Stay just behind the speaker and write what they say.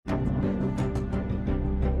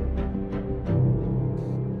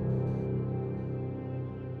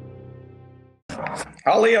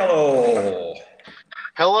Hello.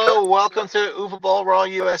 Hello, welcome to Boll Raw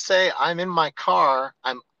USA. I'm in my car.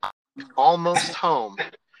 I'm almost home,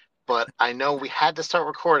 but I know we had to start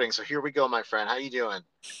recording, so here we go, my friend. How you doing?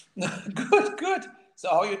 Good. So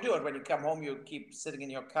how you do it when you come home? You keep sitting in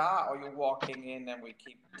your car, or you're walking in and we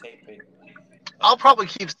keep taping? I'll probably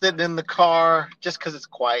keep sitting in the car just because it's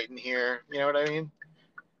quiet in here. You know what I mean?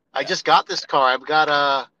 I just got this car. I've got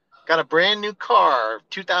a brand new car,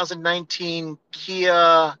 2019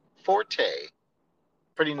 Kia Forte.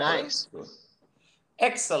 Pretty nice. Good.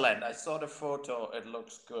 Excellent. I saw the photo. It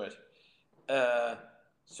looks good. Uh,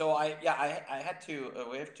 so I had to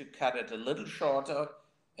we have to cut it a little shorter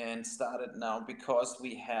and start it now because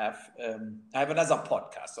I have another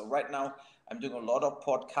podcast. So right now I'm doing a lot of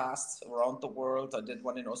podcasts around the world. I did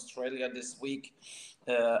one in Australia this week,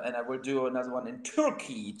 and I will do another one in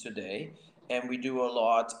Turkey today. And we do a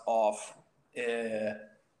lot of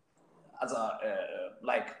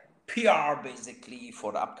like PR basically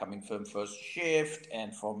for the upcoming film First Shift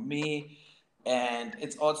and for me. And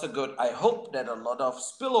it's also good. I hope that a lot of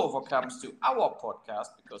spillover comes to our podcast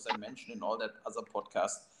because I mentioned in all that other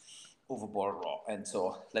podcasts over Boll Raw. And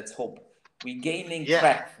so let's hope we gaining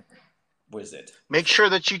traction with it. Make sure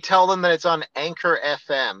that you tell them that it's on Anchor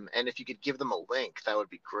FM, and if you could give them a link, that would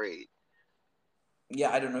be great.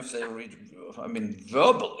 Yeah, I don't know if they read. I mean,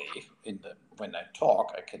 verbally, when I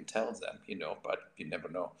talk, I can tell them, but you never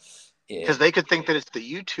know. Because they could think that it's the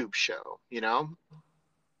YouTube show,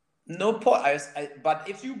 No, but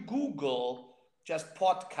if you Google just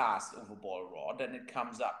podcast over Boll Raw, then it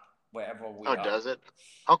comes up wherever we are. Oh, does it?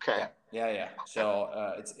 Okay. Yeah.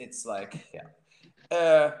 So it's like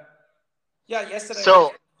yesterday.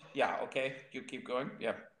 So okay, you keep going.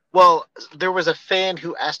 Yeah. Well, there was a fan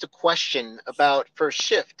who asked a question about First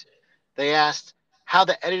Shift. They asked how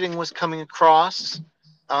the editing was coming across,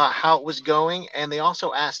 how it was going, and they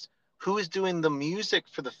also asked who is doing the music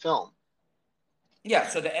for the film. Yeah,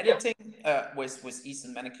 so the editing with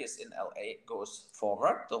Ethan Manikis in LA goes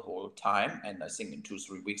forward the whole time, and I think in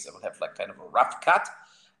 2-3 weeks I will have like kind of a rough cut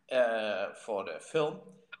for the film.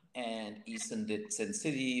 And Ethan did Sin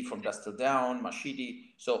City, From Dusk Till Dawn,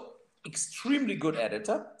 Mashidi, so extremely good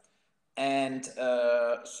editor. And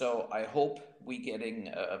so I hope we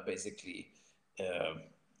getting basically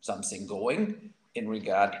something going in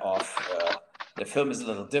regard of the film is a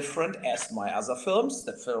little different as my other films.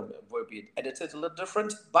 The film will be edited a little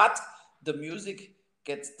different, but the music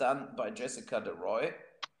gets done by Jessica DeRoy,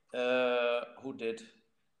 who did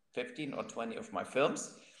 15 or 20 of my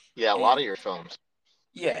films. Yeah, a lot of your films.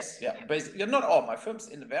 Yes, basically not all my films.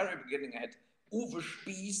 In the very beginning, I had Uwe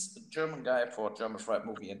Spies, a German guy for German Fried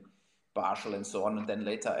Movie and Barschel and so on. And then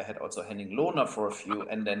later I had also Henning Lohner for a few.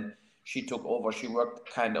 And then she took over. She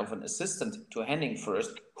worked kind of an assistant to Henning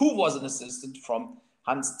first, who was an assistant from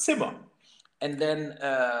Hans Zimmer. And then,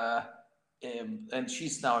 and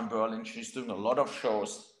she's now in Berlin. She's doing a lot of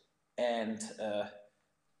shows. And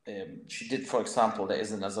she did, for example, there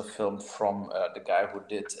is another film from the guy who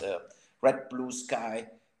did Red Blue Sky,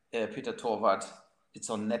 Peter Torwart. It's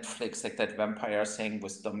on Netflix, like that vampire thing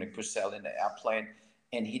with Dominic Purcell in the airplane.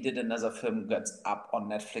 And he did another film that's up on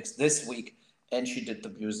Netflix this week. And she did the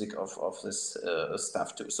music of this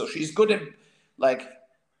stuff too. So she's good in,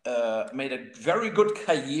 made a very good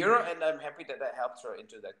career. And I'm happy that I helped her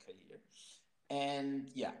into that career.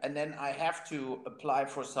 And and then I have to apply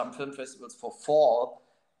for some film festivals for fall.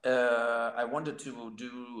 I wanted to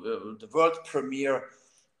do the world premiere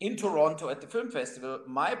in Toronto at the film festival.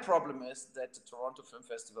 My problem is that the Toronto Film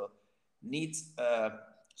Festival needs a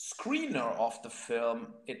screener of the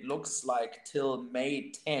film. It looks like till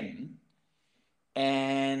May 10,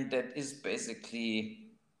 and that is basically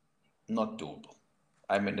not doable.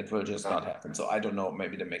 I mean, it will just not happen. So I don't know.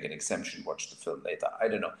 Maybe they make an exemption. Watch the film later. I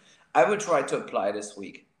don't know. I will try to apply this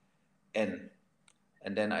week, and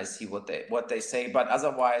then I see what they say. But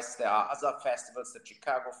otherwise, there are other festivals. The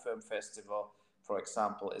Chicago Film Festival, for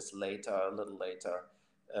example, is later, a little later,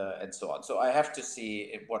 and so on. So I have to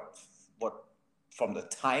see what from the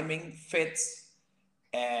timing fits,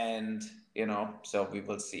 and so we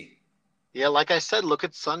will see. Yeah, like I said, look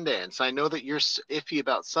at Sundance. I know that you're iffy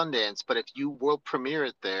about Sundance, but if you world premiere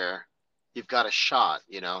it there, you've got a shot,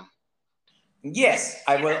 Yes,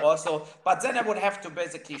 I will also, but then I would have to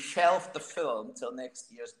basically shelve the film till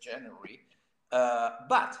next year's January.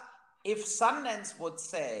 But if Sundance would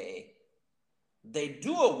say they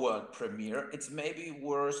do a world premiere, it's maybe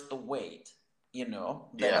worth the wait,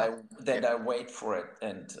 that I wait for it,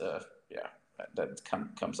 and that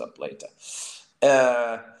comes up later.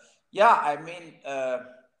 I mean,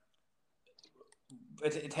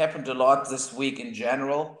 it happened a lot this week in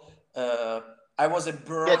general. I was in Yeah,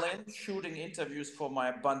 Berlin shooting interviews for my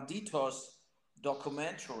Banditos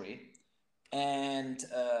documentary, and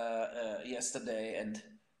yesterday, and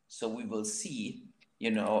so we will see.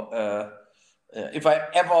 If I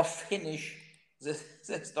ever finish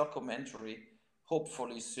this documentary,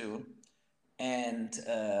 hopefully soon, and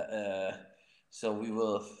so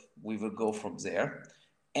we will go from there,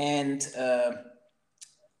 and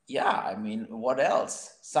yeah, I mean, what else?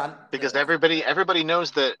 because everybody knows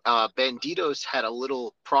that Banditos had a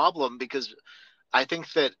little problem because I think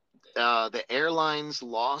that the airlines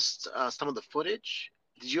lost some of the footage.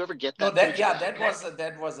 Did you ever get No, that that footage yeah, back?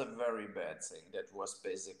 that was a very bad thing. That was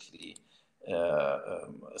basically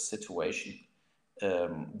a situation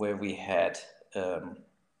where we had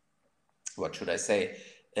what should I say?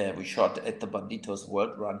 We shot at the Banditos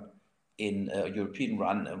World Run in European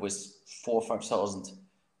run with 4 or 5 thousand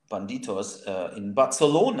Banditos in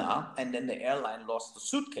Barcelona, and then the airline lost the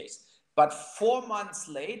suitcase. But 4 months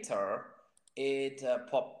later, it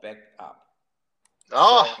popped back up. So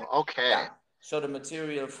Oh, okay. yeah, so the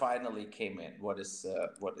material finally came in, what is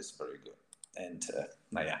very good, and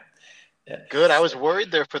yeah, Good. I was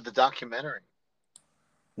worried there for the documentary.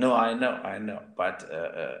 no, I know, but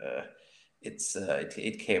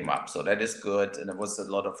it came up, so that is good, and there was a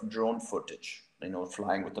lot of drone footage,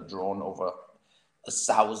 flying with the drone over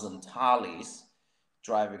 1,000 Harleys,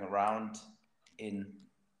 driving around in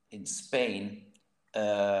in Spain.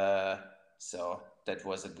 Uh, so that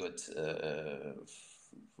was a good,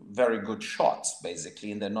 very good shots,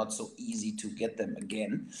 basically, and they're not so easy to get them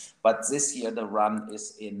again. But this year the run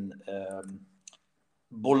is in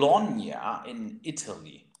Bologna in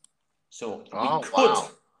Italy, so Oh, wow.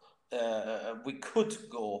 we could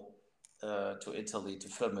go to Italy to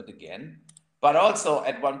film it again, but also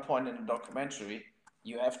at one point in the documentary,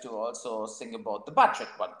 you have to also think about the budget.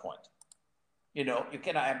 One point, you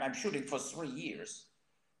can. I'm shooting for 3 years,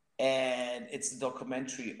 and it's a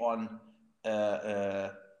documentary on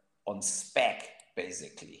spec,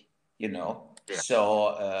 basically. Yeah. So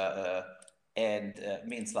and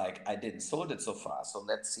means like I didn't sold it so far. So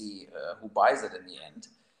let's see who buys it in the end.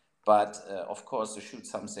 But of course, to shoot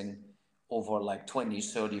something over like 20,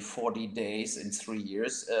 30, 40 days in 3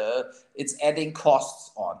 years, it's adding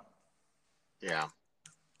costs on. Yeah.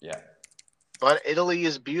 Yeah. But Italy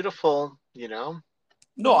is beautiful, you know?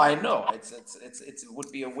 No, I know it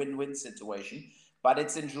would be a win-win situation, but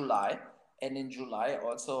it's in July, and in July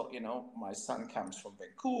also, my son comes from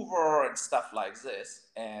Vancouver and stuff like this,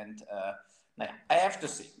 and nah, I have to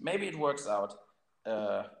see. Maybe it works out,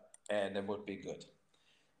 uh, and it would be good.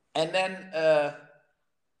 And then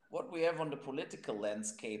what we have on the political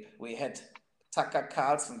landscape, we had Tucker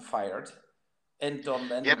Carlson fired and Don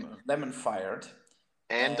Yep. Lemon fired,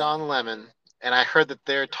 And and Don Lemon. And I heard that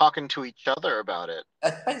they're talking to each other about it.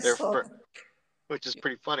 I They're saw that. which is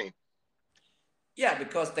pretty funny. Yeah,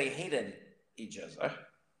 because they hated each other.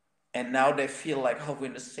 And now they feel like, oh, we're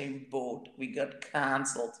in the same boat. We got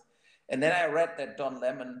canceled. And then I read that Don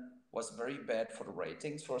Lemon was very bad for the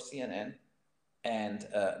ratings for CNN, and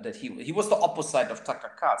that he was the opposite of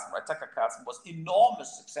Tucker Carlson, right? Tucker Carlson was enormous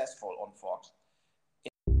successful on Fox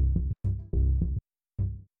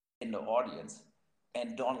in the audience.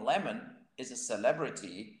 And Don Lemon is a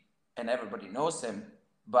celebrity and everybody knows him,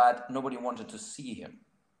 but nobody wanted to see him.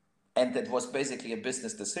 And that was basically a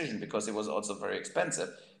business decision because it was also very expensive.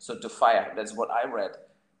 So to fire him, that's what I read.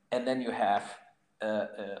 And then you have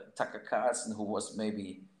Tucker Carlson, who was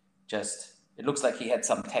maybe just, it looks like he had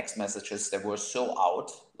some text messages that were so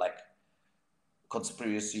out, like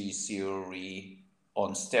conspiracy theory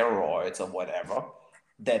on steroids or whatever,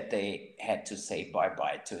 that they had to say bye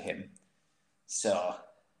bye to him. So,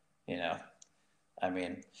 you know, I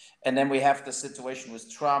mean, and then we have the situation with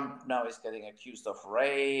Trump. Now he's getting accused of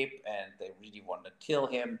rape and they really want to kill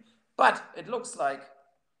him. But it looks like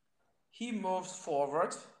he moves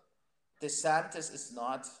forward. DeSantis is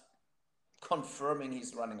not confirming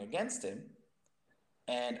he's running against him.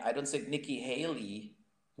 And I don't think Nikki Haley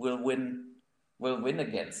will win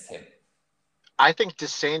against him. I think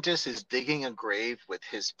DeSantis is digging a grave with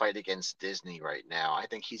his fight against Disney right now. I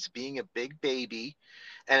think he's being a big baby.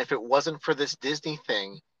 And if it wasn't for this Disney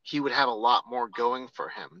thing, he would have a lot more going for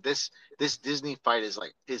him. This Disney fight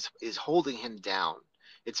is holding him down.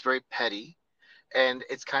 It's very petty and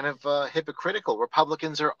it's kind of hypocritical.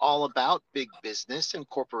 Republicans are all about big business and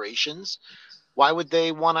corporations. Why would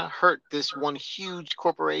they want to hurt this one huge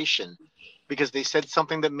corporation? Because they said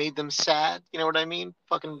something that made them sad? You know what I mean?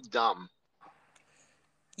 Fucking dumb.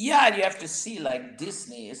 Yeah, and you have to see like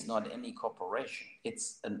Disney is not any corporation.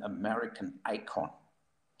 It's an American icon.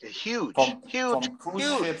 Huge, from huge, from cruise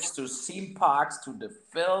huge. ships to theme parks to the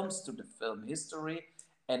films to the film history.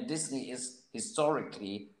 And Disney is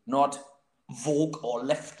historically not woke or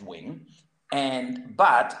left wing, and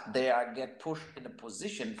but they are get pushed in a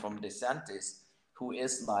position from DeSantis, who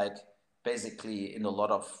is like basically in a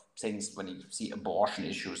lot of things when you see abortion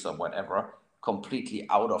issues or whatever, completely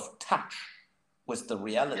out of touch with the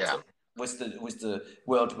reality, Yeah. with the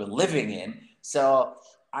world we're living in. So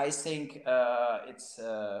I think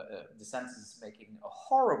DeSantis is making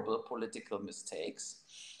horrible political mistakes,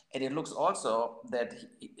 and it looks also that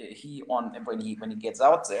he on when he gets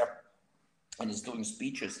out there and is doing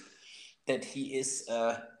speeches, that he is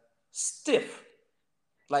stiff,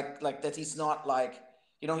 like that he's not like,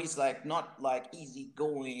 he's like not like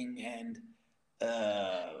easygoing and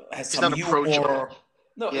has He's some not approachable. humor.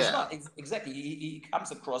 No, it's Yeah. not exactly. He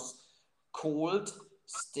comes across cold,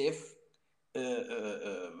 stiff,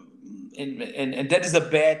 and that is a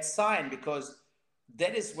bad sign, because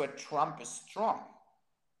that is where Trump is strong.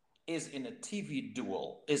 Is in a TV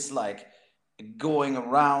duel, is like going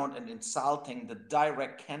around and insulting the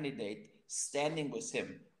direct candidate standing with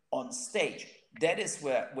him on stage. That is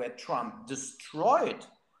where Trump destroyed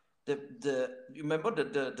the you remember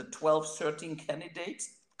the 12, 13 candidates,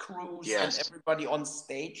 Cruz and Yes. everybody on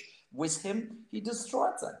stage with him. He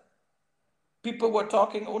destroyed them. People were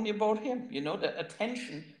talking only about him. The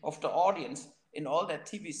attention of the audience in all that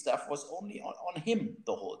TV stuff was only on him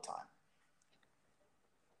the whole time.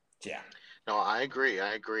 Yeah. No, I agree.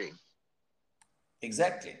 I agree.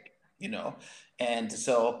 Exactly, and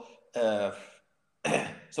so uh,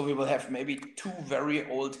 so we will have maybe two very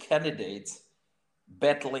old candidates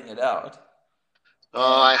battling it out.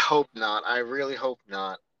 Oh, And I hope not. I really hope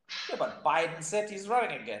not. yeah, but Biden said he's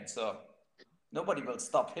running again, so nobody will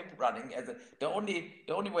stop him running. The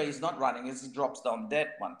only way he's not running is he drops down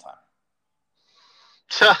dead one time.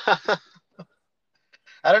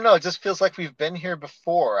 I don't know. It just feels like we've been here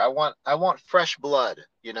before. I want fresh blood,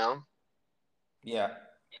 you know? Yeah,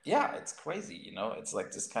 yeah, it's crazy. It's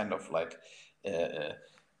like this kind of like uh,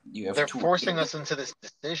 you have They're two. forcing us into this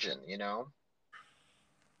decision, you know?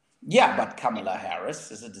 Yeah, but Kamala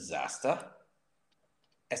Harris is a disaster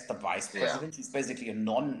as the vice Yeah. president. She's basically a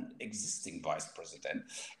non-existing vice president,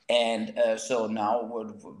 and so now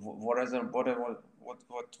what are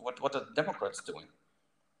the Democrats doing?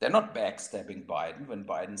 They're not backstabbing Biden when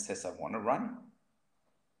Biden says, "I want to run."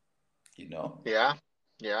 You know? Yeah.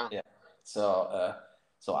 Yeah. Yeah. So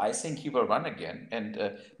so I think he will run again. And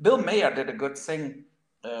Bill Mayer did a good thing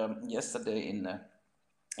yesterday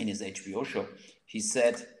in his HBO show. He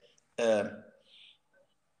said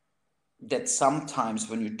that sometimes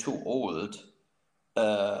when you're too old,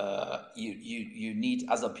 you need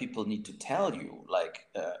other people need to tell you like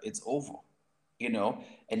it's over,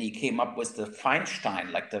 and he came up with the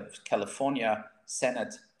Feinstein, like the California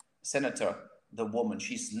senator, the woman.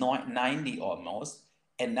 She's 90 almost,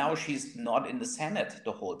 and now she's not in the Senate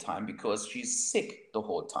the whole time because she's sick the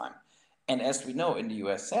whole time. And as we know, in the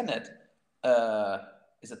U.S. Senate, uh,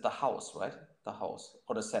 is it the House, right? The House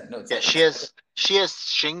or the Senate? No, Yeah, she has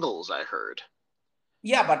shingles, I heard.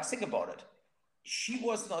 yeah, but think about it. She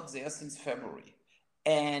was not there since February.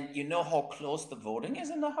 And you know how close the voting is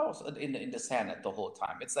in the House, in the Senate the whole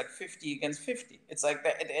time. It's like 50 against 50. It's like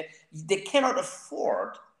that. They cannot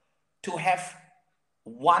afford to have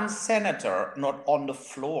one senator not on the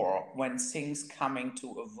floor when things coming to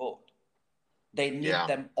a vote. They need Yeah.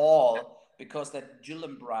 them all because that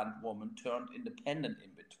Gillibrand woman turned independent in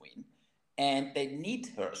between, and they need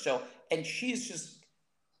her. So, and she's just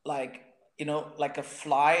like, like a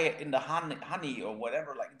fly in the honey or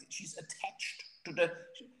whatever. Like she's attached to the.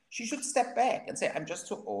 She should step back and say, "I'm just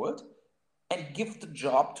too old," and give the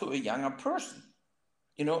job to a younger person.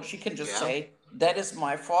 She can just Yeah. say, "That is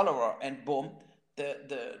my follower," and boom,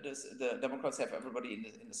 the Democrats have everybody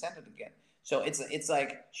in the Senate again. So it's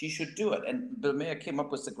like she should do it. And Bill Mayer came up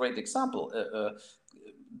with a great example.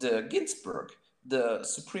 The Ginsburg, the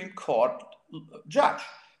Supreme Court judge,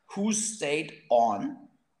 who stayed on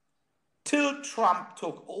till Trump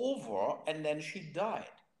took over, and then she died.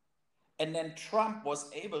 And then Trump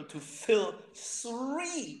was able to fill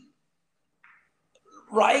three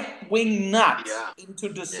right-wing nuts Yeah. into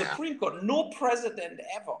the Yeah. Supreme Court. No president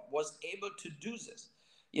ever was able to do this,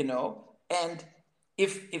 And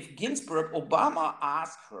if Ginsburg, Obama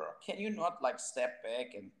asked her, "Can you not like step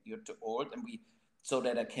back and you're too old, and so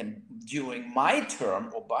that I can during my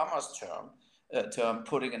term, Obama's term,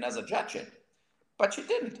 putting another judge in," but she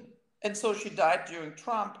didn't, and so she died during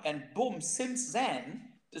Trump, and boom! Since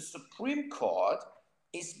then, the Supreme Court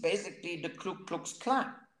is basically the Ku Klux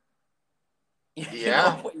Klan.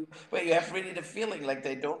 Yeah. Where you have really the feeling like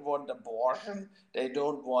they don't want abortion, they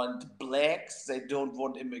don't want blacks, they don't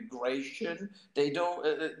want immigration, they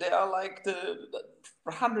are like the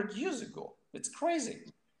 100 years ago. It's crazy.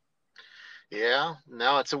 Yeah.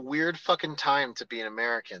 No, it's a weird fucking time to be an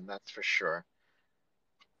American, that's for sure.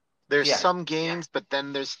 There's Yeah, some gains, but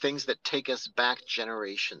then there's things that take us back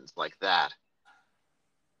generations like that.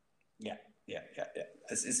 yeah, yeah.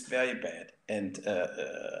 It's very bad, and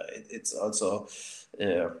it's also,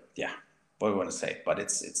 yeah. What do I want to say? But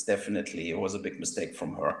it's definitely it was a big mistake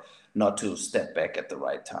from her not to step back at the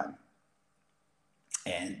right time.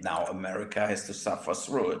 And now America has to suffer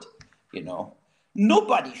through it. You know,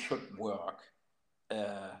 nobody should work.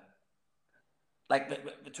 Uh,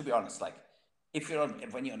 to be honest, like if you're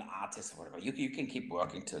when you're an artist or whatever, you can keep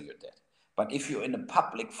working till you're dead. But if you're in a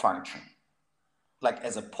public function, like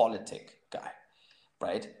as a politic guy,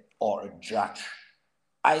 right, or a judge,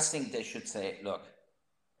 I think they should say, look,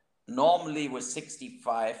 normally with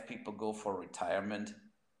 65 people go for retirement,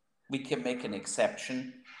 we can make an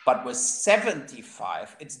exception, but with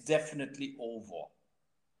 75 it's definitely over.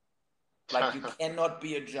 Like you cannot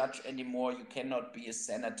be a judge anymore, you cannot be a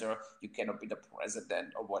senator, you cannot be the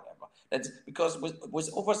president or whatever. That's because with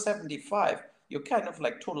over 75 you're kind of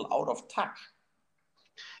like total out of touch.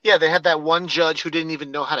 Yeah, they had that one judge who didn't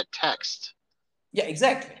even know how to text. Yeah,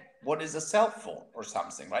 exactly. What is a cell phone or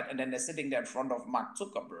something, right? And then they're sitting there in front of Mark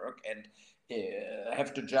Zuckerberg and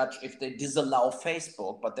have to judge if they disallow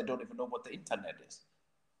Facebook, but they don't even know what the internet is.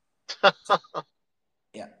 So,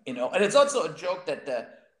 yeah, and it's also a joke that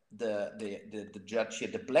the judge here,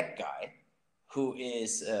 the black guy, who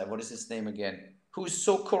is what is his name again? Who is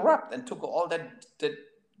so corrupt and took all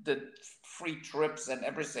the free trips and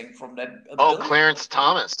everything from that Oh, billion. Clarence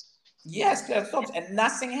Thomas. Yes, Clarence Thomas, and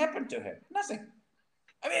nothing happened to him. Nothing.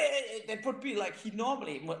 I mean, that would be like he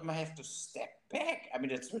normally might have to step back. I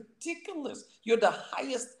mean, it's ridiculous. You're the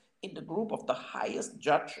highest in the group of the highest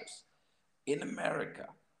judges in America,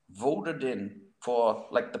 voted in for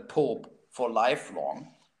like the Pope for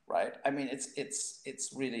lifelong, right? I mean,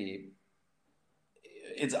 it's really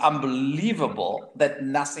it's unbelievable that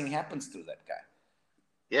nothing happens to that guy.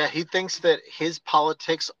 Yeah, he thinks that his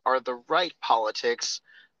politics are the right politics,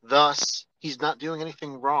 thus he's not doing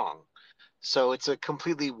anything wrong. So it's a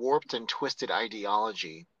completely warped and twisted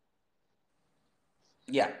ideology.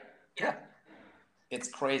 Yeah, yeah, it's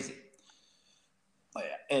crazy.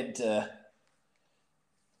 And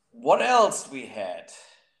what else we had?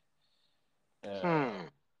 Hmm.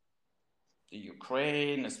 The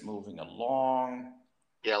Ukraine is moving along.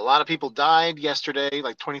 Yeah, a lot of people died yesterday.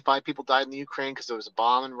 Like 25 people died in the Ukraine because there was a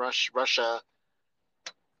bomb in Russia.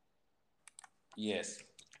 Yes.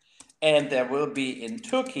 And there will be in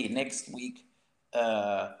Turkey next week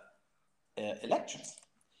elections.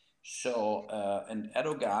 So, and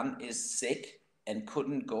Erdogan is sick and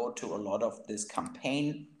couldn't go to a lot of these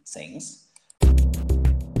campaign things.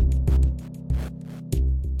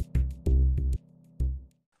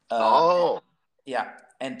 Oh, Yeah,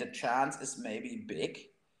 and the chance is maybe big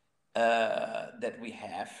that we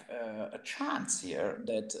have a chance here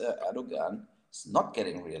that Erdogan is not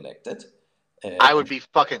getting reelected. I would And be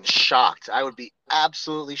fucking shocked. I would be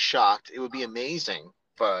absolutely shocked. It would be amazing,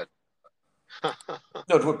 but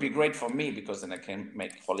no, it would be great for me because then I can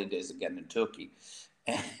make holidays again in Turkey,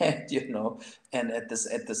 and and at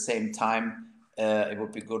the same time, it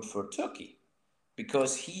would be good for Turkey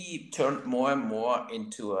because he turned more and more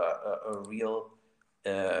into a real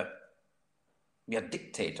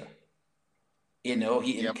dictator. He yep.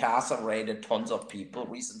 incarcerated tons of people.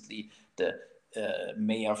 Recently, the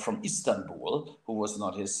mayor from Istanbul, who was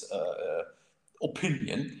not his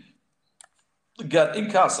opinion, got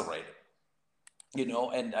incarcerated.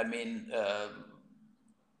 And I mean,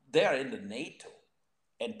 they're in the NATO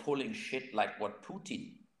and pulling shit like what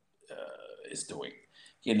Putin is doing.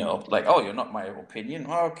 Like, oh, you're not my opinion.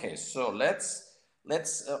 Okay, so let's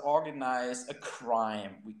organize a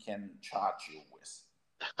crime we can charge you with.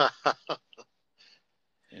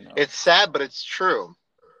 You know. It's sad, but it's true.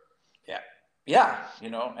 Yeah, yeah.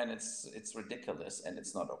 And it's ridiculous and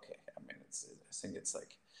it's not okay. I mean, I think it's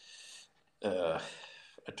like uh,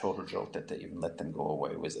 a total joke that they even let them go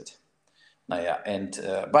away with it. Naja, and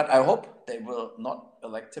but I hope they will not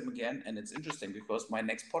elect him again. And it's interesting because my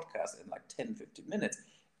next podcast in like 10, 15 minutes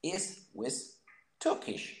is with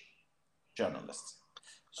Turkish journalists.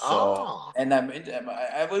 So, Oh, and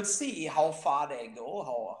I will see how far they go,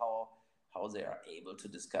 how they are able to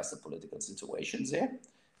discuss the political situations there,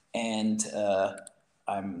 and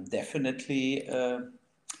I'm definitely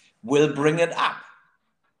will bring it up.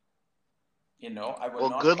 I will well,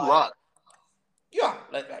 not good like luck. Yeah,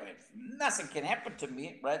 like I mean, nothing can happen to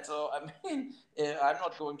me, right? So I mean, I'm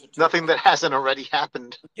not going to Nothing Turkey. that hasn't already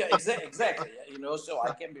happened. Yeah, exactly. You know, so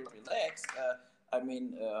I can be relaxed. I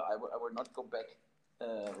mean, I will not go back.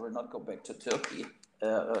 Will not go back to Turkey.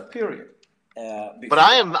 Period. But Before.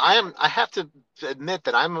 I have to admit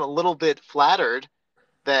that I'm a little bit flattered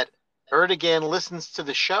that Erdogan listens to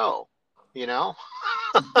the show. You know?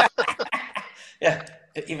 Yeah,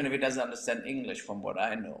 even if he doesn't understand English, from what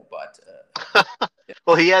I know, but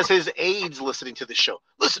Well, he has his aides listening to the show.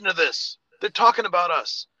 Listen to this. They're talking about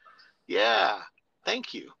us. Yeah.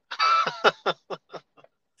 Thank you.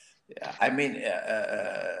 yeah, I mean,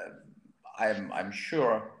 I'm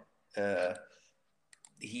sure uh,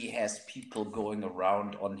 he has people going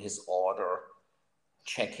around on his order,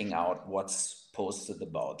 checking out what's posted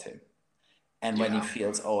about him. And when he Yeah.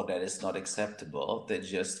 feels, oh, that is not acceptable, they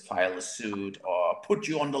just file a suit or put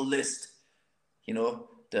you on the list. You know,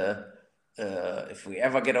 the if we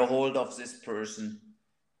ever get a hold of this person,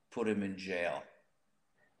 put him in jail.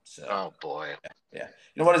 So Oh boy. yeah,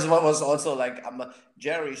 you know what was also like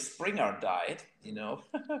Jerry Springer died. You know,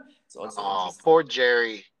 it's also Oh, interesting. poor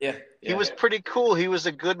Jerry. Yeah, He yeah, was pretty cool. He was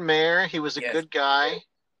a good mayor. He was a yes. good guy.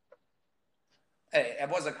 Hey, it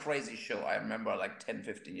was a crazy show. I remember like 10,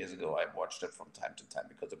 15 years ago, I watched it from time to time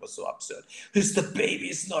because it was so absurd. It's the baby,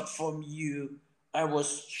 it's not from you. I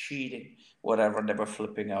was cheating. Whatever, they were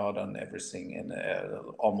flipping out on everything and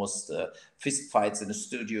almost fist fights in the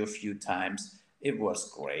studio a few times. It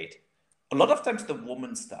was great. A lot of times the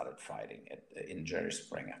woman started fighting in Jerry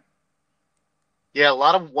Springer. Yeah, a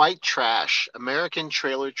lot of white trash, American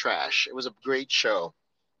trailer trash. It was a great show.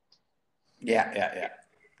 Yeah, yeah, yeah.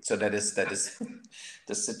 So that is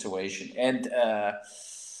the situation. And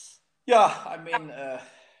yeah, I mean,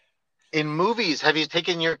 In movies, have you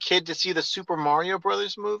taken your kid to see the Super Mario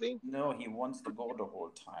Brothers movie? no, he wants to go the whole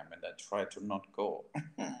time, and I try to not go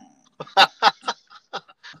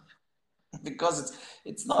because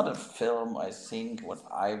it's not a film. I think what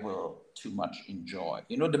I will too much enjoy.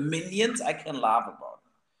 You know, the Minions I can laugh about.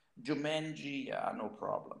 Jumanji, yeah, no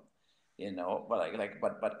problem. You know, but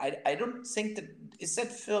I don't think that is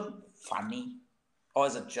that film funny or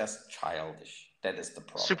is it just childish? That is the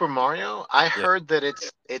problem. Super Mario? I Yeah. heard that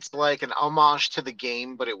it's like an homage to the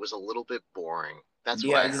game, but it was a little bit boring. That's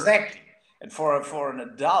what Yeah, I heard. exactly. And for an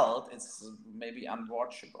adult, it's maybe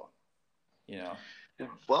unwatchable. You know.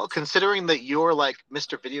 Well, considering that you're like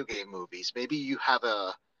Mr. Video Game Movies, maybe you have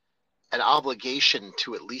an obligation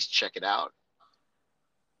to at least check it out.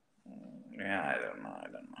 Yeah, I don't know. I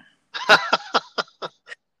don't know.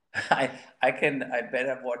 I can I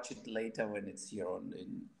better watch it later when it's here on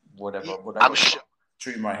in Yeah, whatever I'm sure.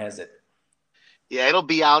 streamer has it. Yeah, it'll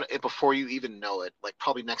be out before you even know it, like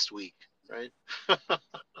probably next week, right?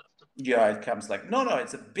 Yeah, it comes like no,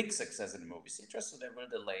 it's a big success in the movie theater, so they will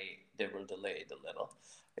delay it a little.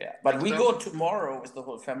 Yeah, but Think we so? go tomorrow with the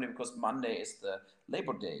whole family because Monday is the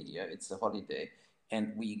Labor Day here. It's a holiday,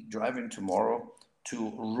 and we drive in tomorrow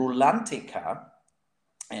to Rulantica,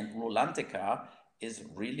 and Rulantica is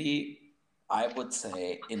really, I would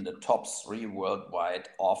say, in the top three worldwide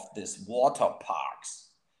of these water parks.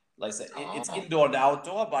 Like I said, it's Oh, indoor and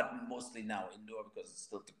outdoor, but mostly now indoor because it's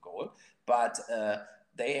still too cold. But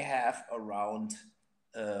they have around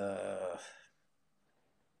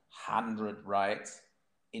 100 rides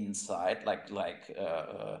inside,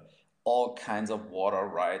 all kinds of water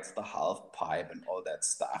rides, the half pipe and all that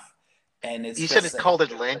stuff. And it's you said just it's called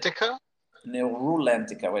Atlantica?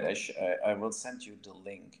 Rulantica. Wait, I will send you the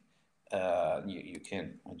link. You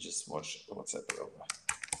can. I just watch. What's that over?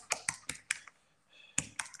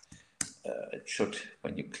 It should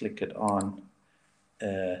when you click it on.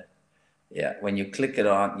 Yeah, when you click it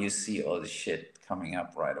on, you see all the shit coming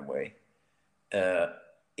up right away. Uh,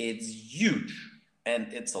 it's huge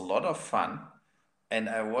and it's a lot of fun. And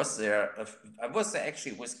I was there. I was there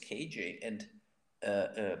actually with KJ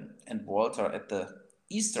and Walter at the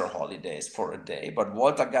Easter holidays for a day. But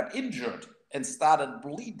Walter got injured and started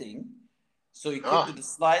bleeding, so he couldn't Oh, do the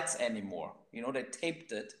slides anymore. You know, they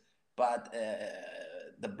taped it, but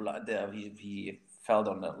the blood, he fell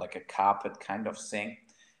on like a carpet kind of thing.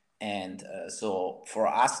 And so for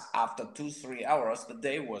us, after 2, 3 hours, the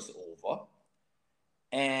day was over.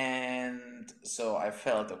 And so I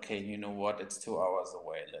felt, okay, you know what? It's 2 hours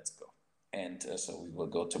away. Let's go. And so we will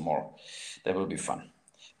go tomorrow. That will be fun.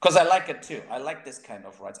 Because I like it too. I like this kind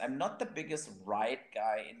of rides. I'm not the biggest ride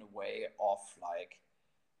guy in the way of like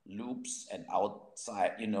loops and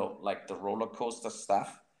outside, you know, like the roller coaster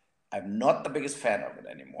stuff. I'm not the biggest fan of it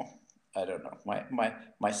anymore. I don't know.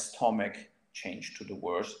 My stomach changed to the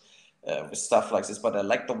worst with stuff like this, but I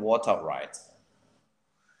like the water rides.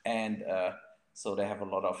 And So they have a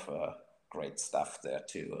lot of great stuff there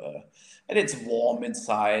too. And it's warm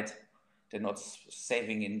inside. They're not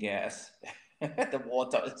saving in gas. The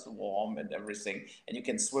water is warm and everything. And you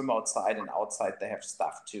can swim outside, and outside they have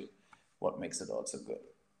stuff too, what makes it also good.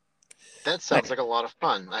 That sounds like a lot of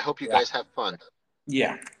fun. I hope you Yeah. guys have fun.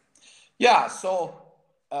 Yeah. Yeah. So,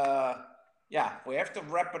 yeah, we have to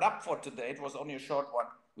wrap it up for today. It was only a short one.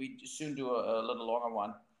 We soon do a little longer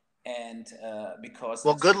one. And because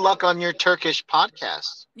Well, good luck on your Turkish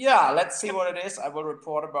podcast. yeah, let's see what it is. I will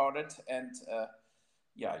report about it. And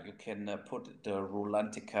yeah, you can put the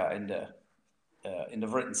Rulantica in the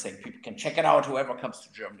written thing. People can check it out, whoever comes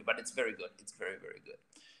to Germany. But it's very good. It's very, very good.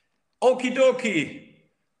 Okie dokie.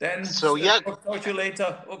 Then So yeah, talk to you later.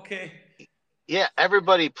 Okay. yeah,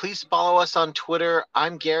 everybody, please follow us on Twitter.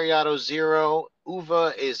 I'm GaryOtto0.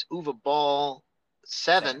 Uva is Uva Ball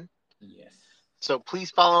 7. Yes. So please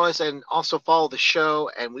follow us and also follow the show,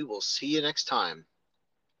 and we will see you next time.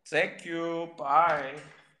 Thank you. Bye.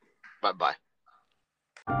 Bye-bye.